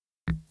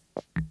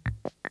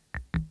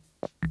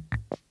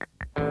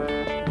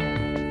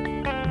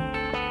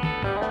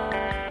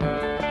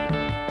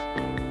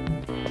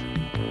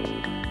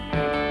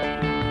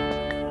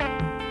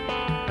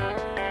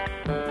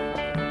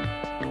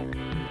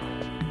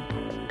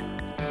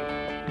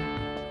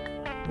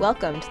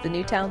Welcome to the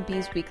Newtown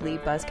Bees Weekly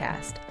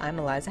Buzzcast. I'm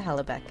Eliza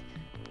Hallebeck.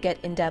 Get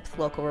in-depth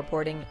local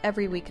reporting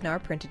every week in our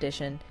print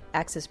edition,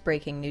 access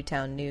breaking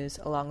Newtown news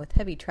along with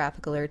heavy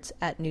traffic alerts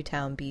at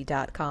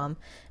newtownbee.com,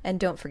 and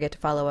don't forget to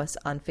follow us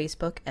on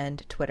Facebook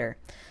and Twitter.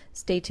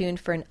 Stay tuned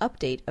for an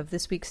update of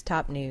this week's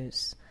top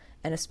news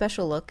and a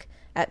special look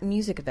at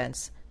music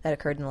events that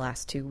occurred in the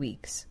last 2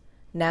 weeks.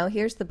 Now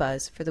here's the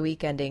buzz for the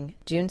week ending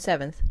June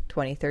 7th,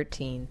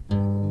 2013.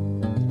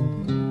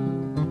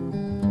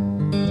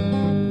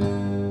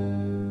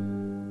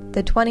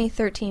 The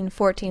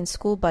 2013-14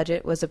 school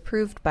budget was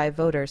approved by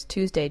voters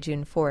Tuesday,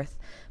 June 4th,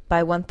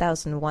 by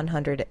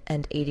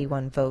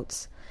 1,181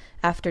 votes.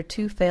 After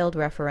 2 failed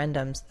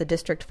referendums, the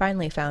district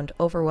finally found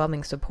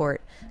overwhelming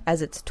support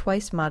as its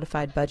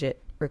twice-modified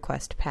budget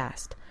request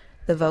passed.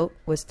 The vote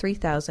was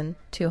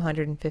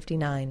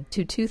 3,259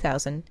 to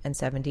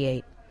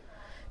 2,078.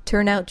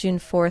 Turnout June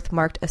 4th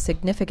marked a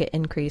significant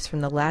increase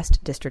from the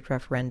last district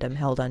referendum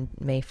held on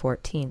May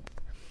 14th.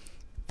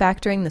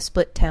 Factoring the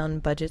split-town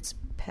budget's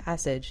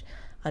passage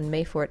on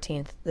May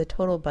 14th, the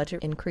total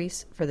budget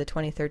increase for the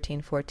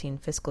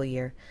 2013-14 fiscal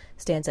year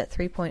stands at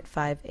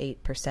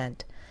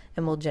 3.58%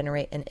 and will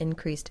generate an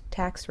increased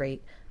tax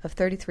rate of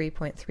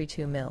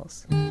 33.32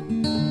 mils.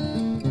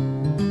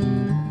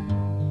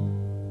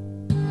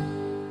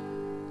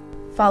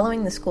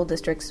 Following the school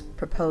district's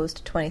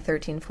proposed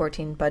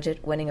 2013-14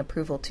 budget winning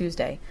approval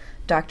Tuesday,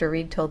 Dr.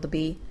 Reed told the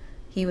Bee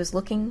he was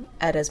looking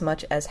at as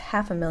much as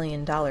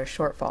 $500,000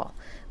 shortfall,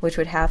 which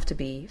would have to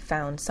be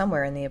found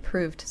somewhere in the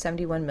approved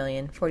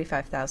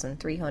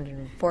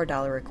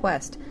 $71,045,304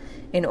 request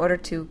in order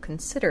to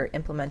consider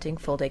implementing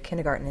full-day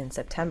kindergarten in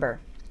September.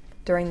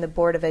 During the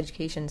Board of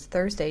Education's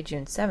Thursday,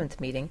 June 7th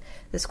meeting,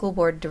 the school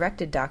board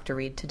directed Dr.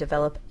 Reed to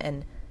develop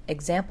an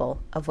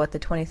example of what the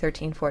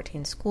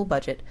 2013-14 school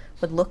budget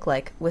would look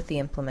like with the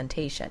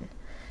implementation,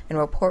 and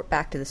report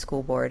back to the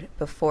school board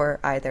before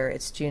either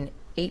its June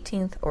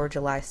 18th or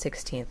July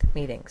 16th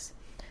meetings.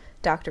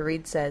 Dr.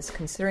 Reed says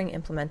considering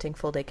implementing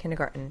full-day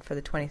kindergarten for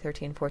the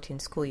 2013-14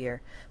 school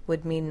year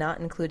would mean not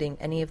including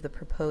any of the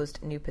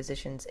proposed new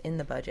positions in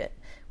the budget,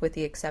 with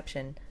the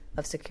exception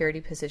of security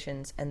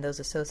positions and those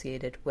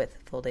associated with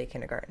full-day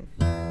kindergarten.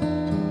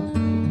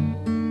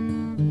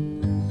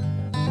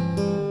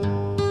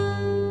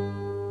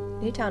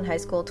 Newtown High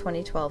School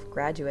 2012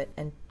 graduate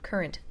and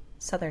current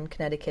Southern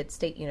Connecticut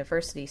State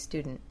University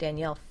student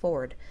Danielle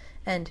Ford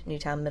and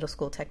Newtown Middle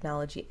School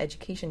technology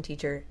education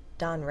teacher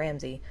Don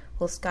Ramsey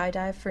will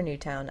skydive for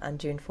Newtown on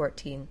June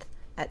 14th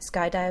at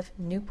Skydive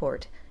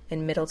Newport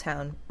in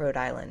Middletown, Rhode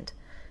Island.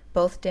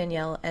 Both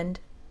Danielle and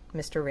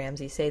Mr.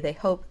 Ramsey say they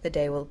hope the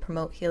day will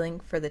promote healing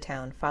for the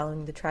town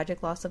following the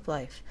tragic loss of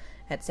life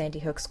at Sandy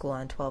Hook School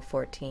on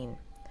 12/14.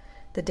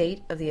 The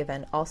date of the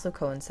event also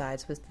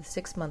coincides with the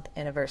 6-month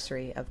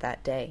anniversary of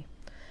that day.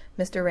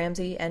 Mr.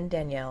 Ramsey and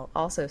Danielle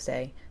also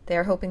say they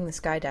are hoping the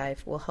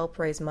skydive will help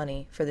raise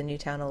money for the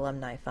Newtown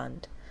Alumni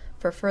Fund.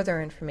 For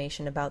further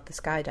information about the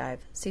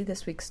skydive, see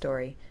this week's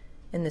story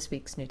in this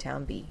week's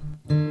Newtown Bee.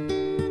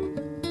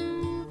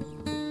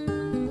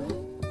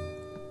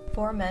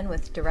 4 men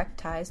with direct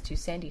ties to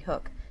Sandy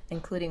Hook,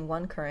 including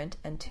 1 current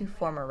and 2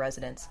 former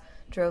residents,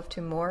 drove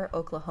to Moore,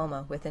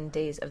 Oklahoma within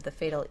days of the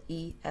fatal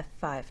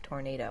EF5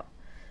 tornado.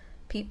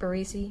 Pete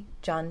Barisi,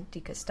 John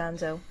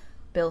DiCostanzo,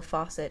 Bill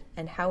Fawcett,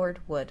 and Howard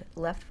Wood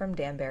left from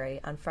Danbury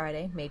on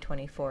Friday, May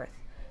 24th.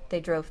 They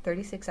drove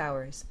 36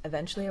 hours,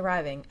 eventually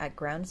arriving at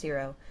Ground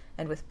Zero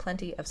and with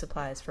plenty of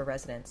supplies for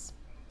residents.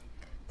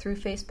 Through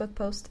Facebook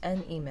posts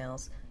and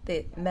emails,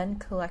 the men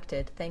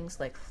collected things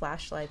like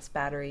flashlights,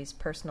 batteries,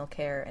 personal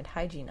care, and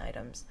hygiene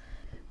items.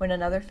 When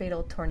another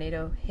fatal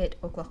tornado hit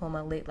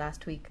Oklahoma late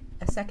last week,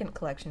 a second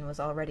collection was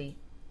already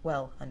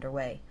well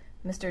underway.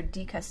 Mr.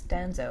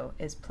 DiCostanzo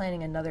is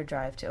planning another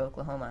drive to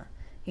Oklahoma,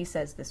 he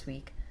says this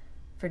week,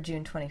 for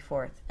June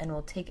 24th, and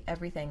will take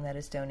everything that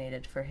is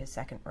donated for his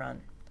second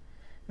run.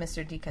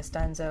 Mr.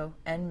 DiCostanzo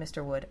and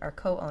Mr. Wood are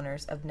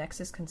co-owners of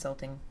Nexus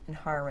Consulting in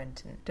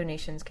Harwinton.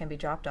 Donations can be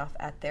dropped off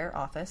at their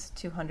office,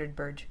 200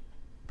 Burge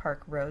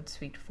Park Road,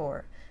 Suite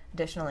 4.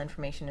 Additional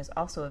information is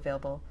also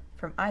available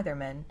from either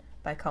men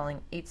by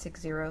calling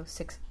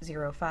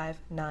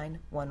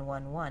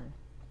 860-605-9111.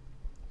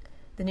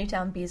 The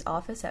Newtown Bees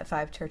office at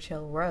 5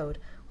 Churchill Road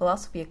will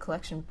also be a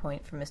collection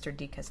point for Mr.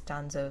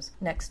 DiCostanzo's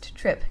next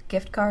trip.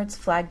 Gift cards,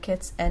 flag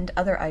kits, and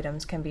other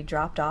items can be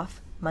dropped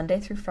off Monday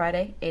through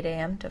Friday, 8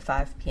 a.m. to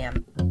 5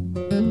 p.m.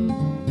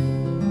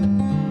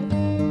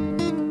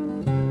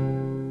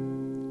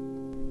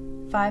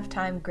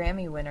 5-time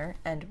Grammy winner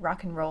and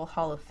Rock and Roll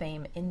Hall of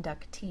Fame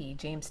inductee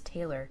James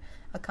Taylor,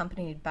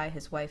 accompanied by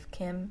his wife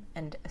Kim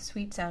and a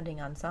sweet-sounding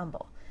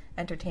ensemble,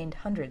 entertained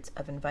hundreds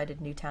of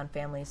invited Newtown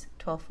families,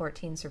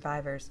 1214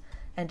 survivors,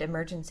 and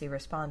emergency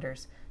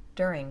responders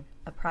during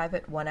a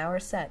private 1-hour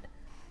set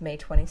May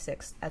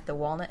 26th at the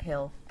Walnut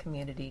Hill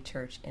Community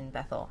Church in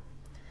Bethel.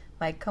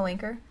 My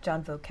co-anchor,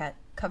 John Voquette,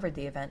 covered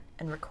the event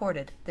and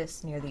recorded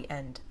this near the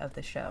end of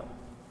the show.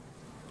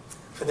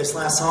 For this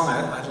last song,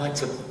 I'd like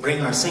to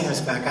bring our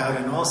singers back out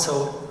and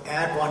also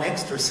add one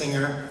extra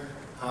singer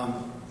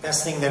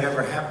Best thing that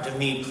ever happened to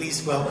me.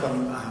 Please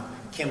welcome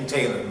Kim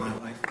Taylor, my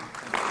wife.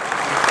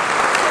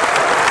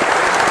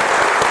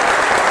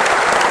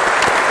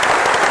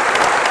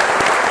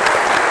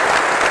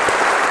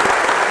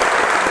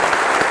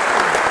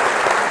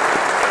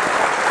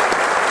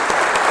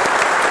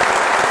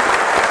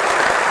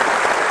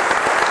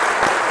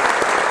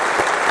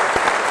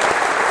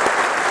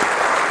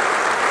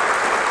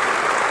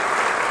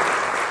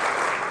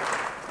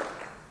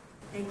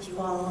 Thank you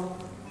all.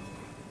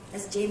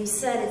 As James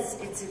said,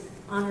 it's an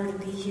honor to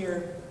be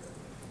here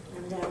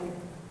and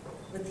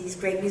with these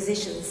great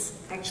musicians.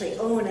 Actually,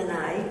 Owen and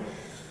I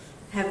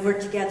have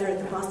worked together at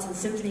the Boston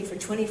Symphony for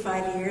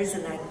 25 years,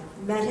 and I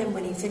met him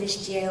when he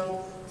finished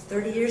Yale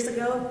 30 years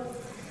ago.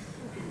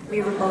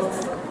 We were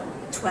both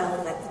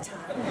 12 at the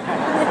time.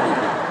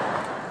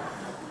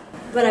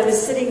 But I was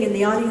sitting in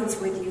the audience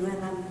with you,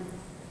 and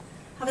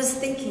I was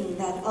thinking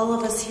that all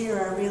of us here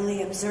are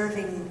really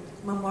observing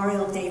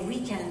Memorial Day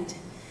weekend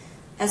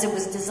as it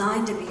was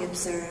designed to be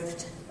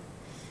observed,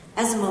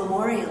 as a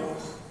memorial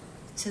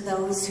to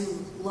those who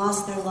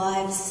lost their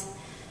lives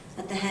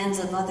at the hands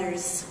of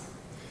others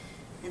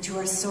and who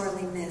are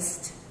sorely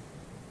missed.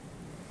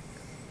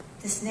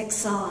 This next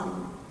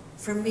song,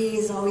 for me,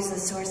 is always a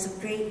source of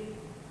great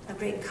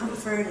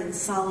comfort and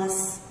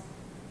solace,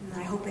 and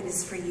I hope it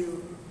is for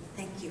you.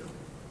 Thank you.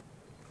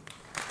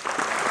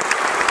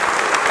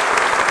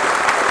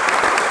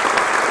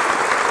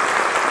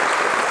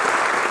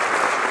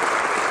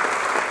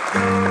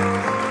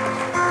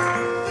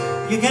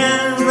 You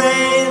can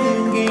play the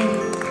game,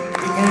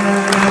 you can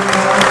have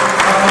fun,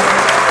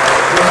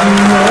 when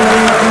you know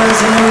it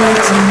wasn't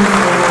for.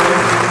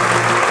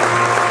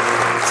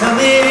 Tell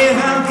me,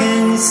 how can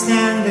you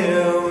stand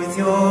there with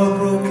your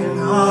broken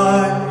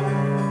heart,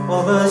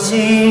 all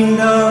ashamed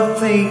of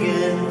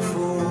playing the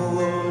fool?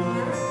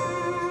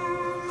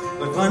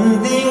 But one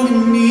thing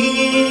can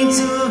lead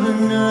to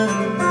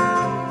another,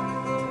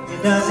 it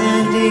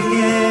doesn't take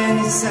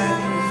any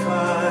sacrifice.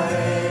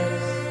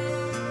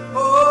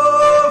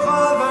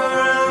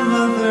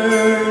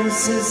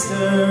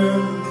 Sister,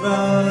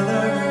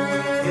 brother,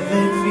 if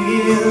it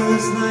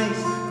feels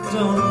nice,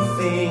 don't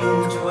think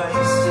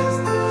twice. Just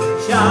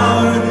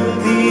shower the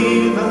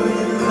people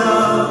in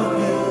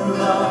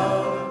love.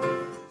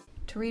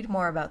 To read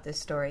more about this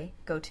story,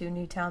 go to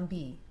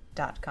newtownb.com.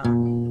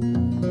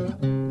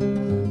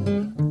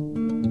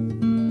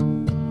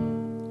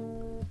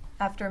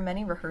 After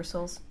many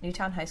rehearsals,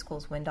 Newtown High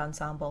School's wind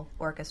ensemble,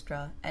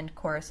 orchestra, and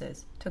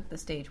choruses took the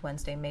stage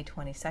Wednesday, May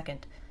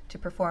 22nd, to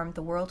perform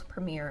the world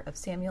premiere of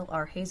Samuel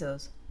R.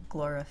 Hazo's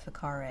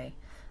Glorificare,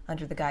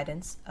 under the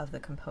guidance of the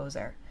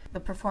composer. The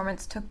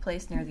performance took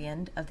place near the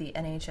end of the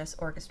NHS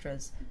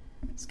Orchestra's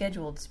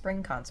scheduled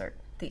spring concert.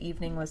 The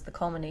evening was the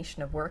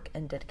culmination of work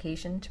and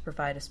dedication to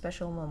provide a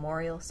special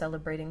memorial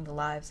celebrating the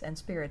lives and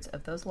spirits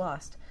of those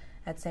lost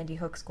at Sandy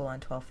Hook School on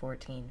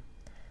 1214.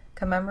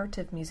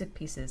 Commemorative music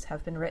pieces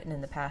have been written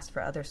in the past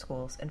for other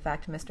schools. In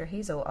fact, Mr.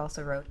 Hazo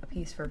also wrote a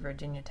piece for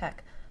Virginia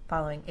Tech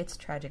following its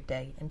tragic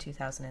day in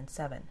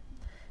 2007.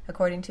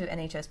 According to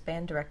NHS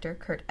band director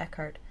Kurt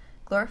Eckhart,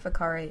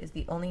 Glorificare is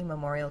the only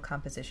memorial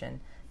composition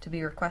to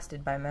be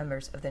requested by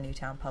members of the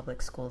Newtown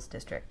Public Schools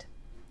District.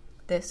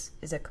 This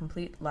is a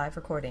complete live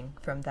recording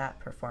from that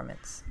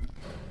performance.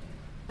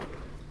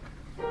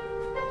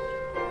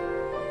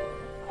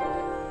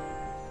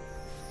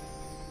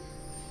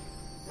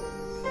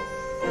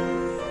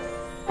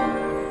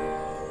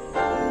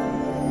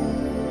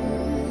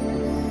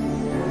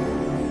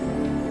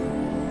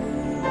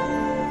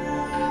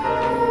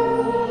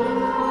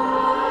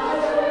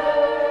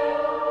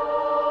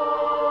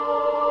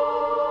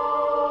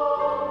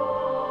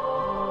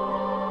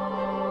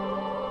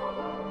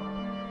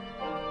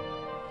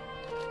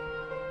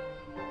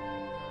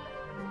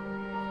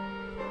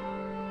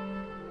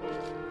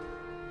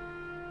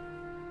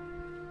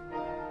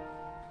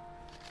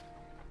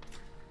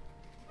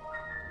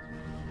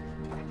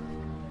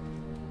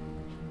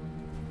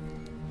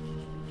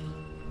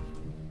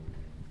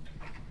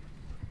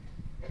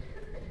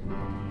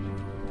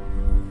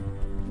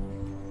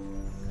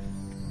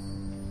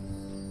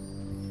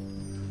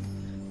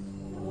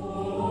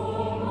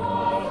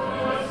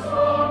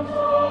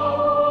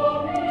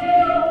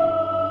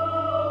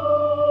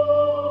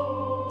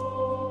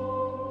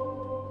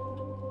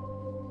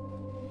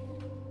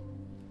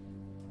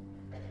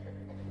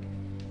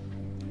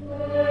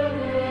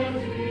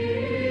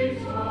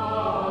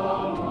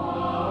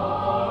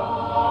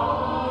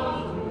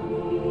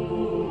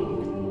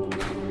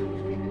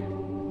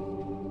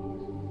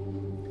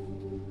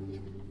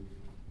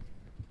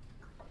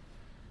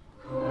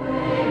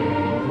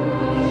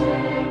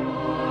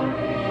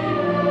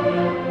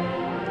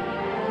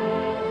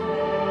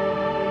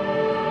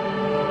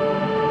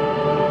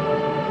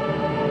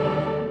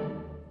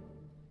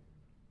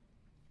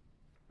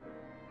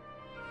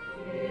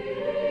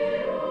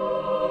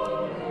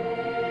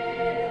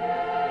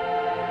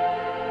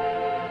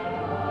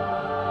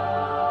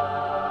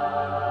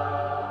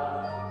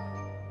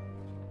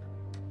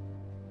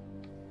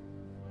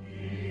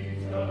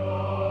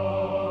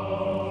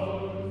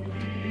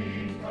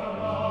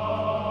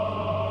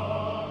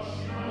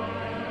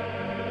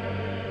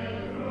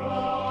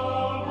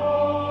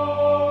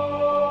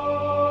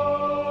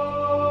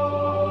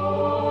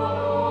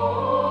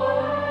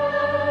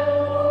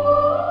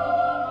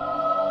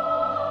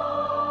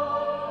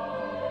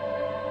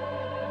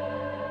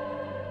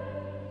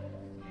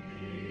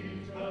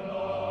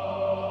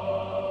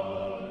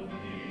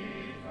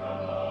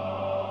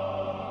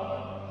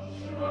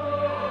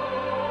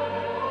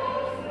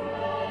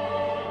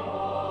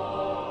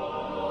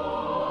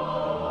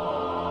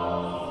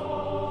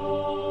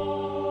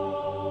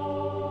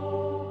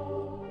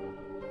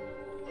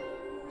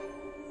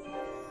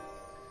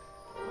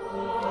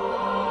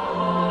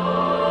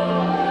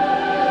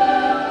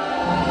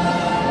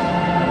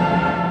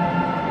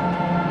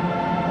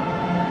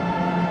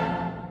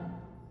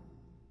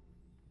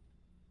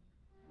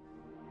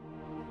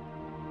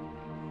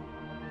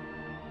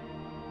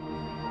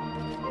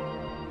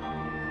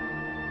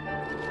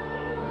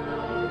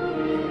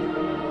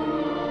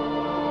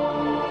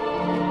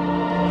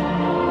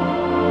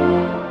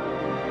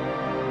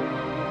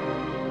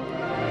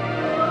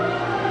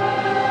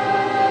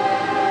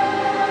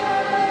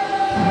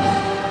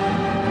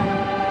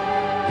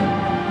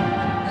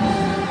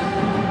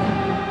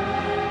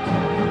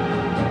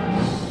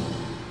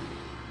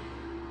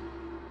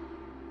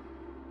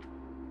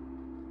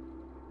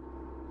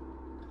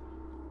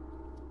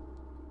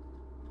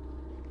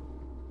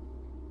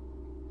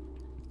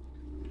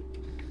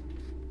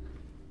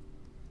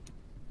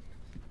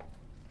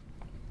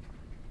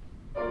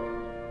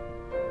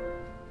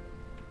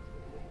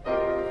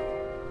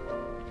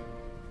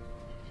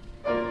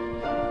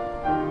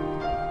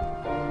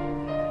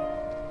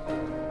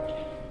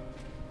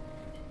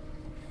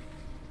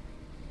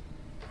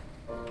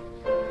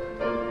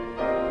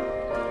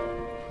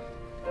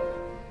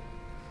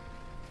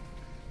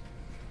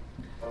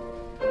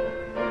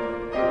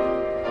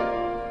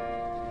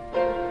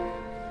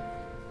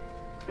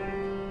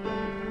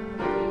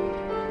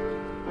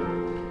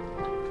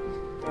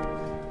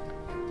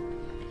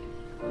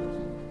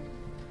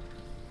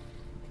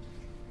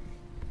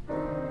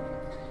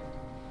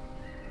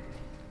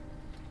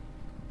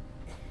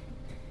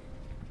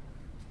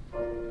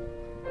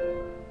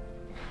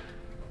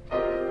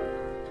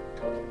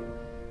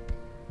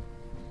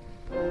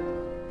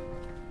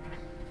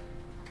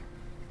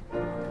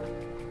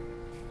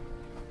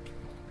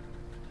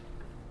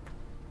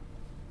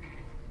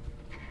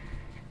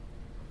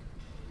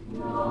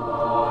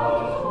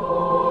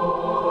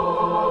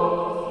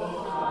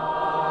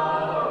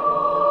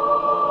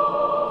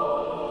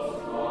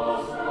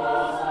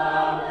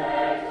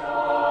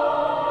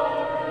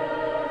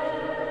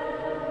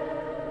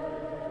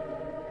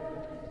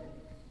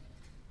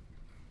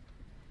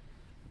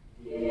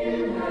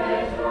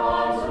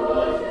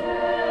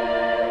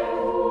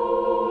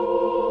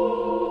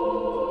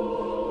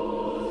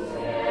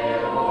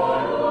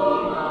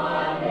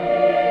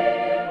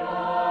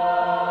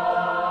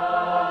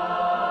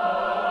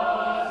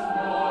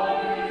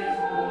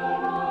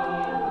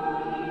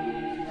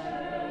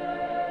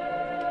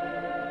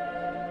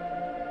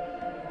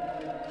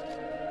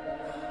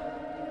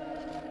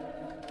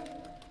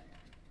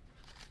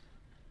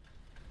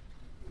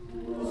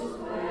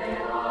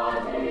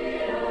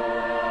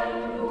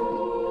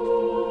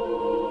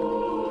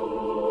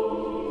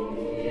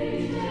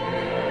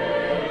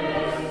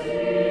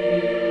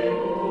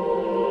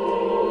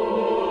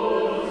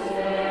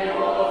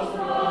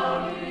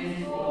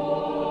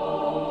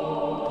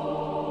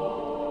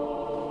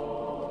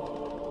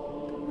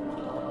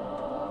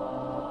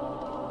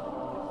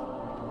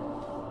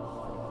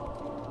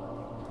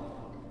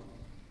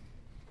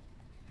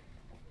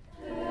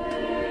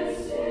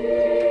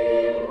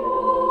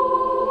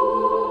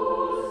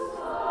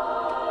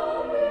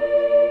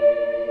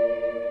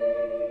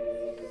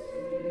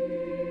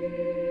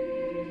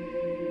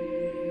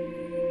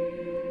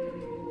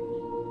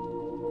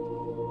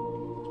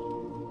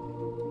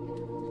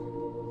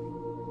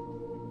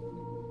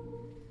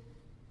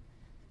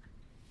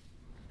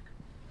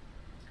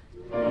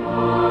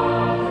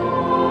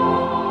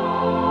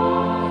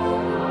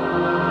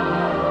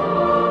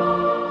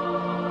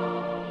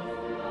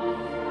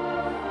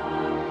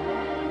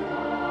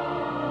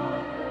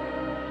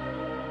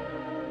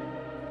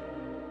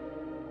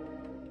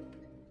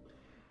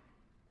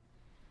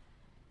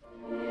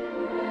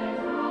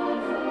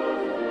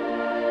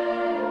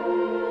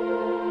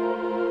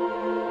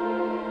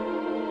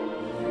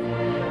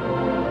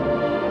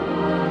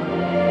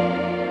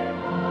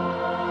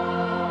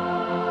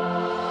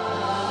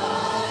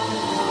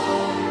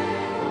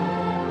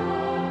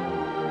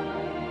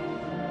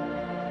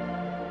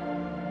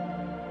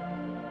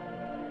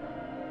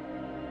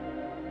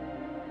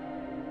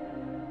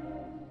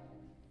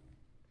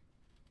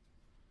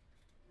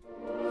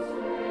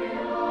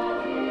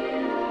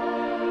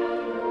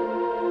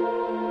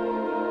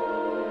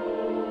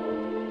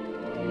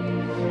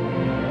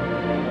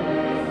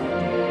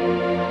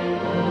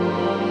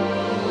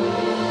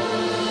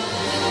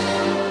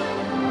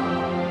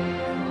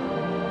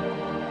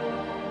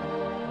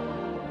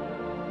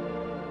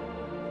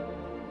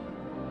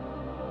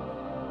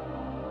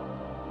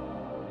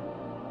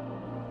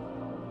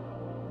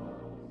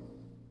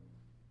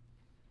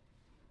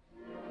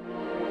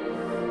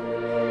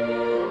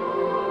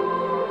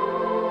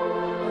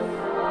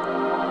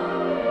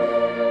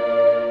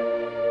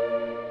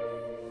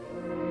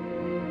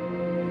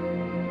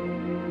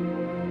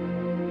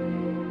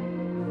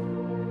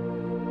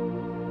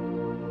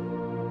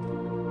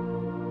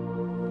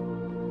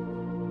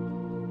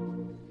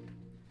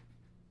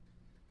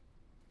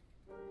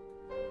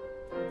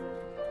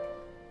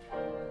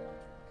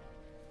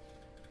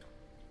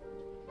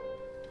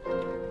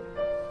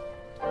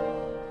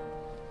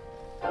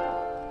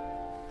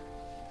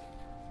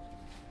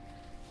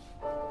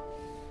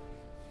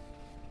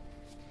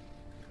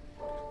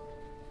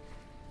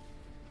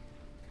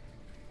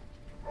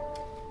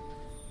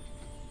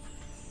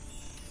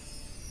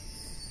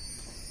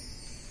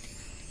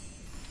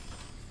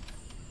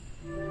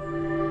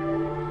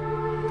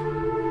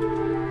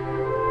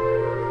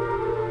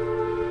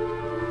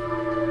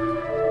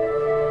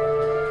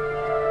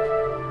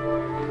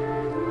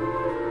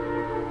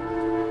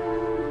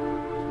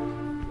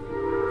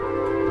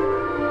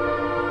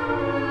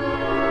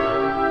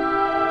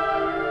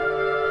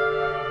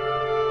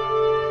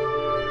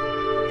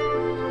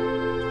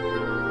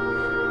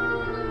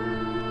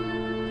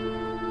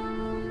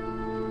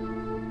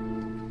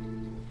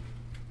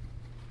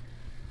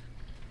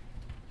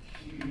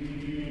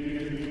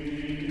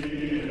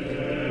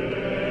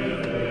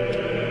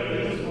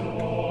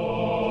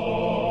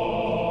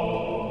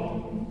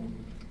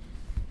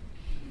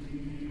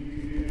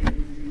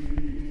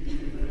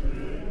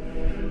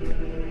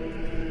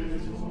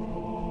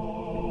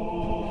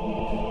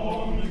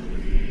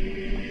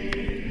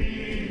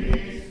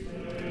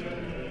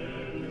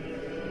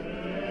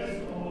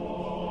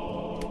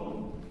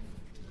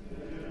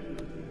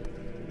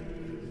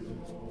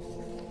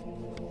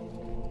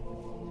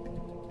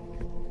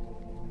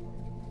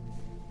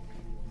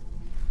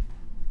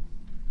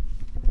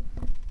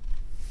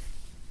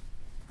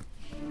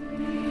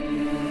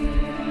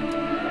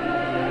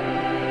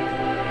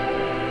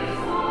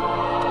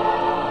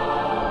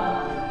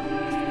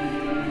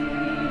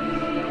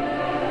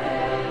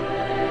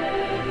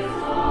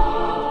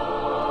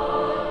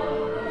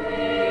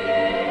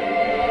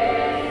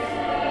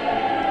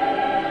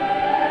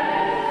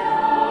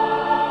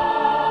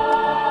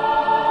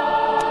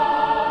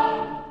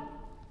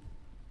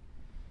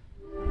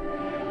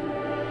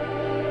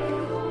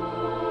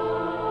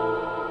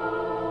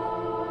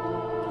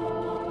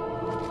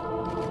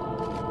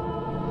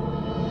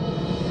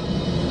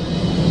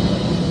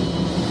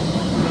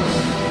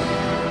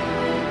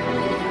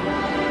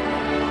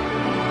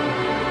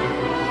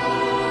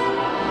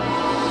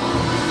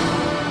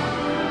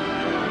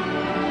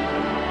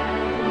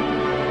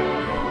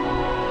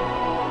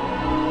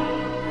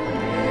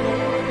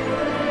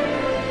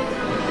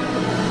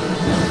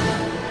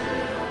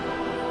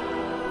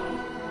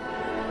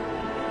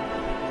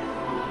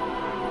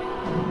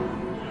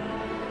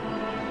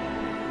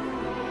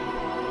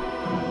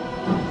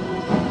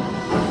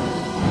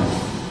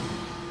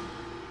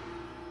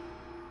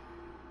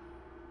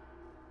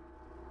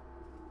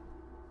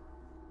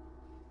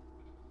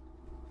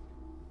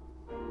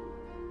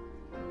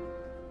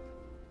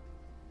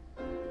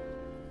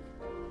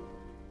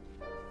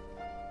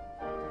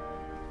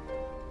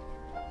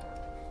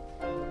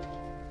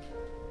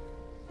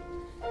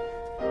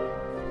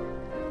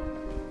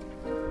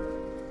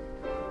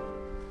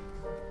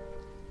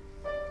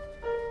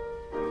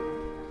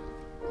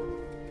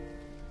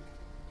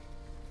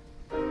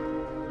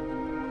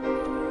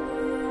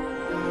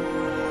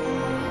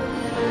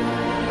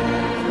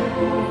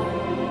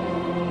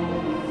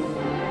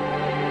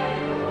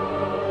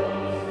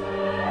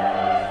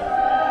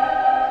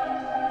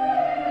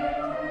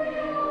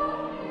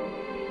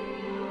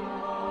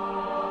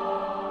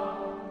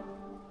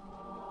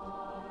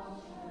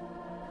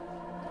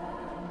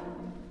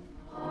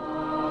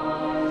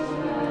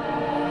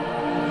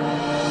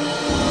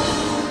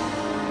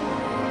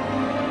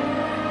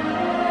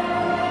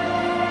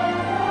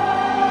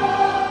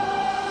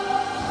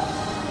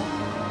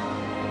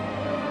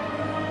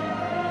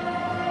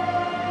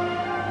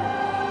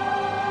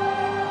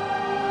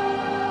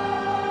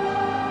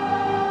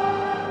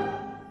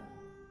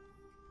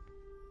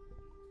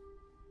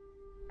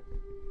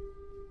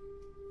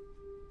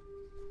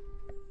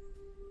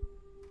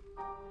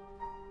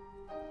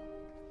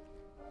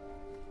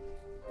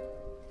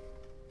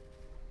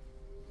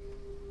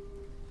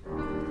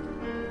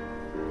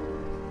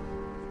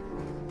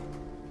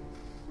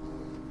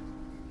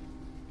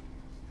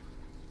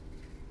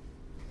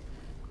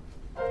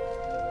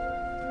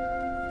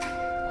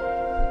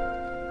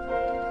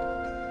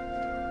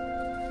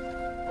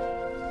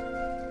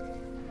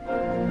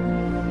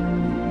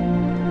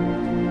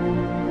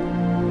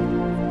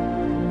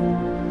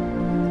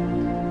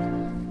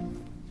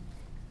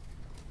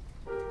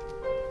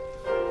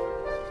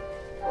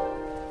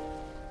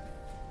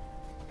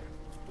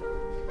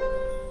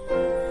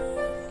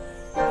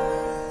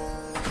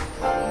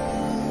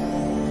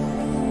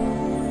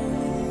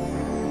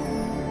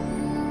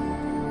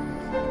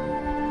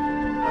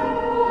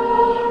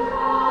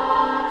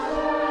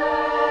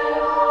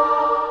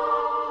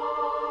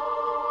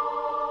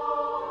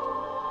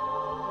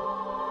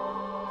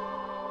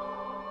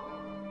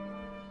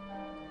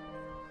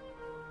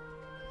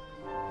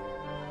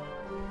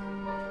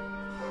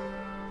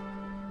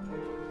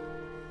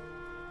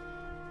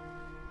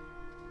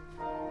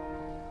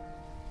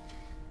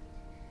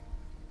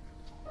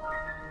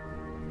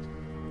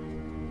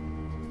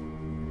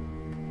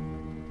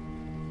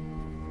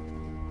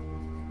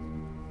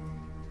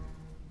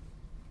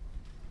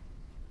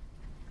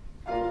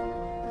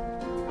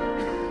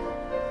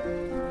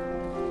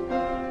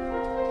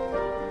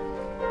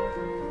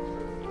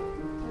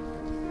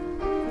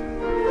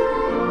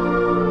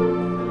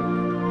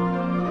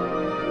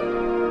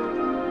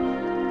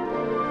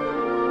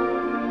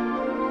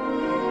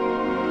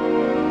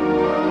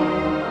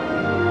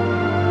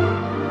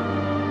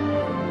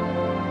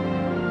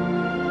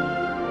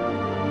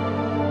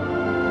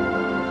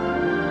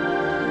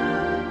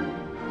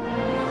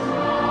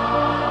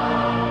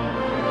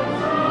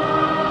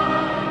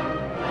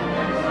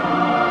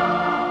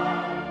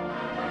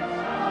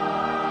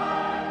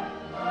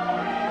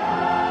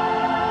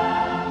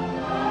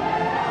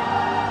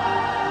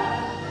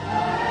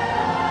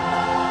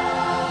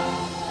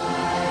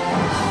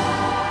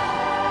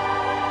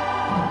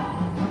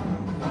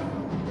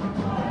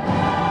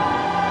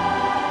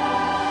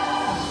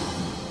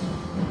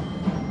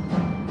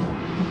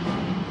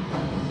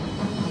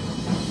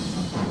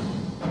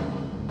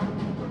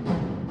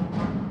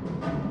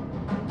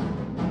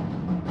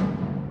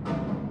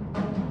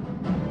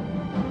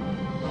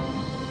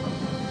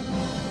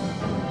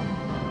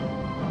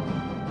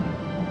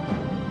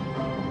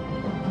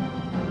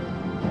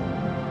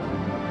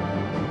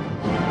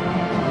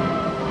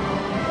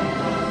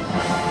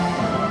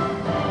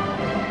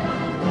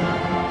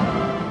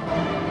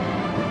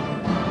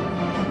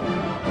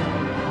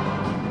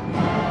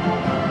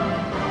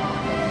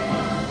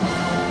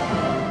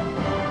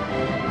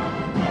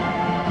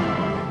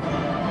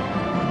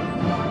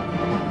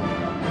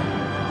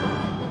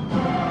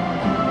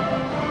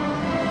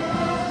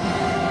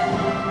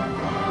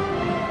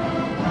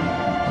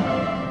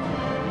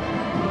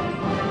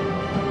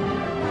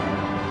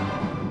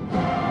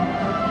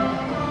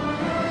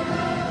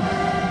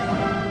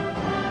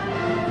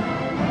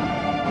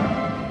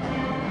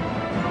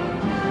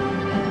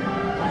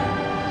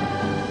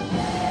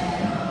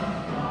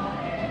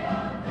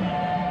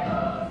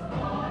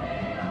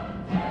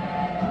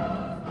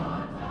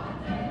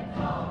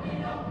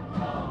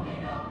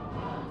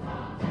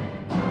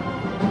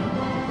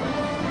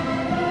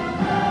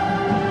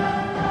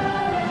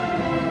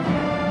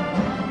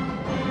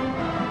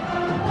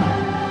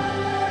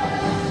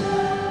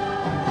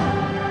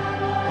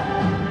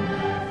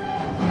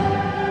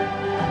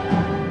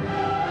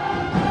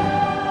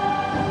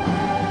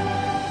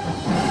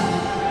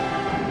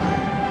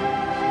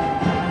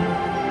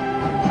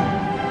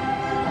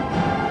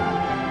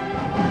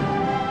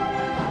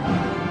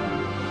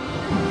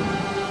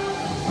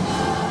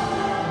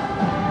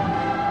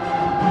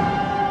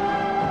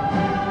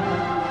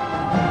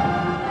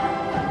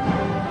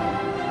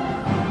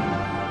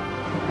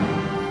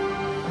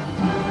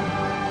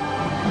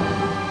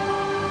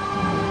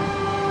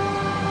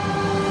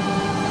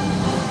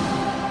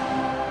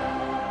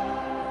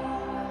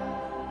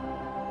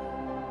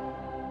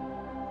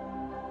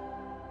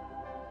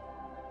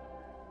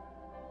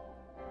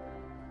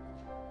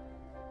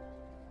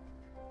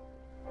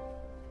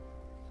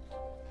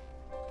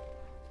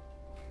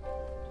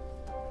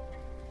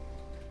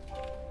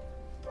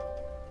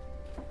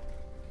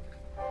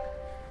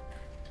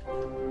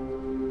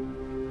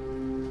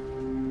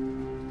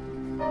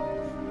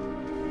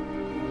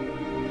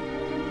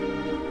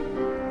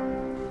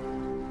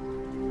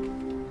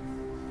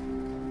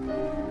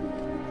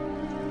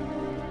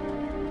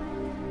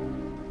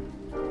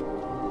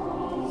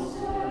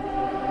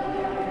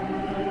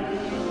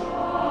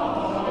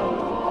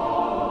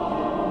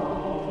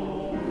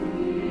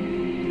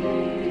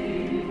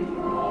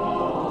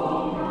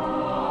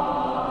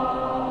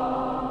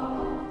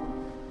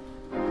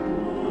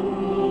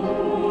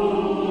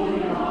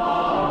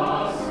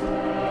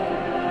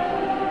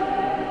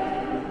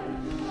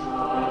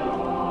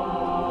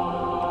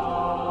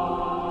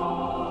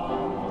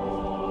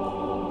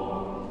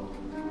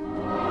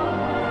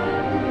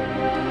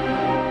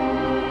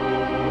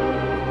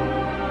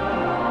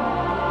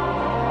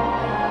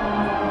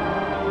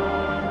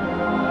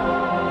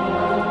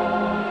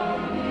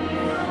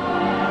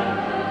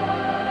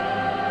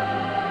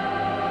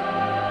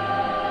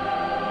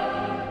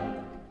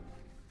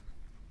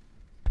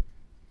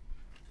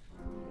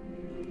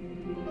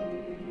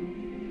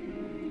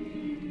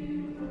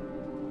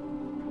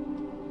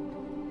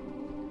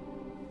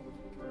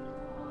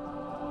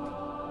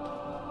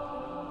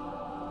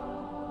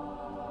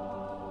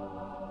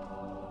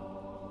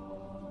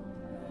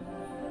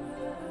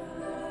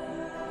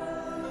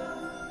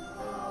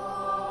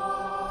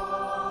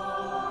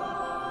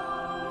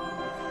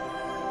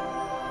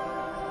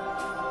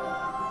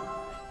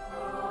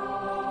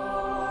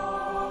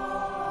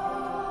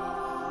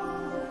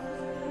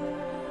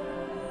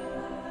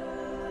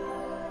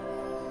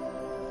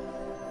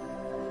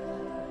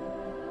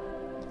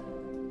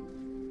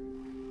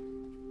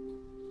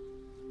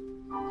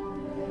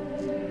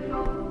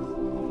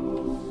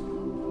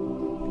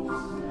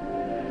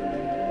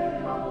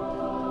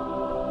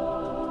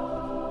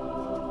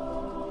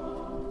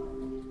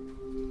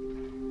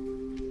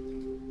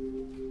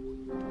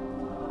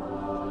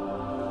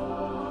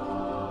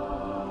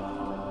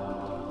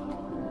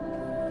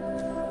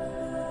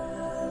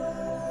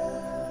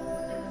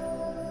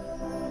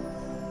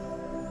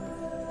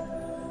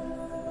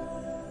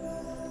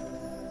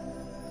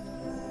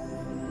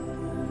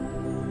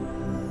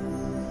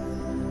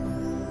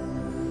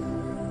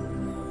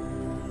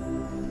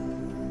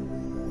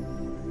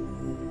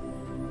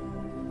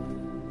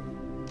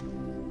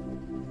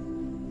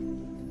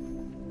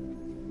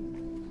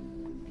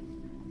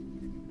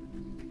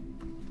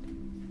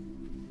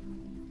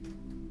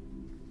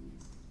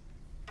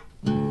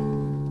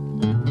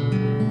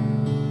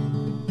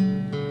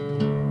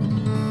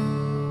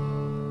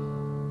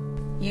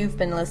 You've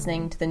been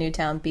listening to the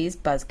Newtown Bees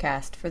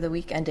Buzzcast for the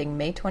week ending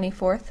May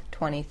 24th,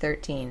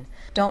 2013.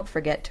 Don't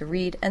forget to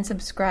read and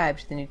subscribe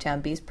to the Newtown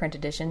Bees print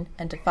edition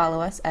and to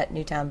follow us at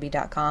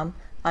newtownbee.com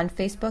on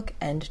Facebook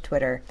and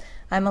Twitter.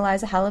 I'm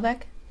Eliza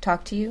Hallebeck.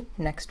 Talk to you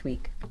next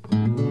week.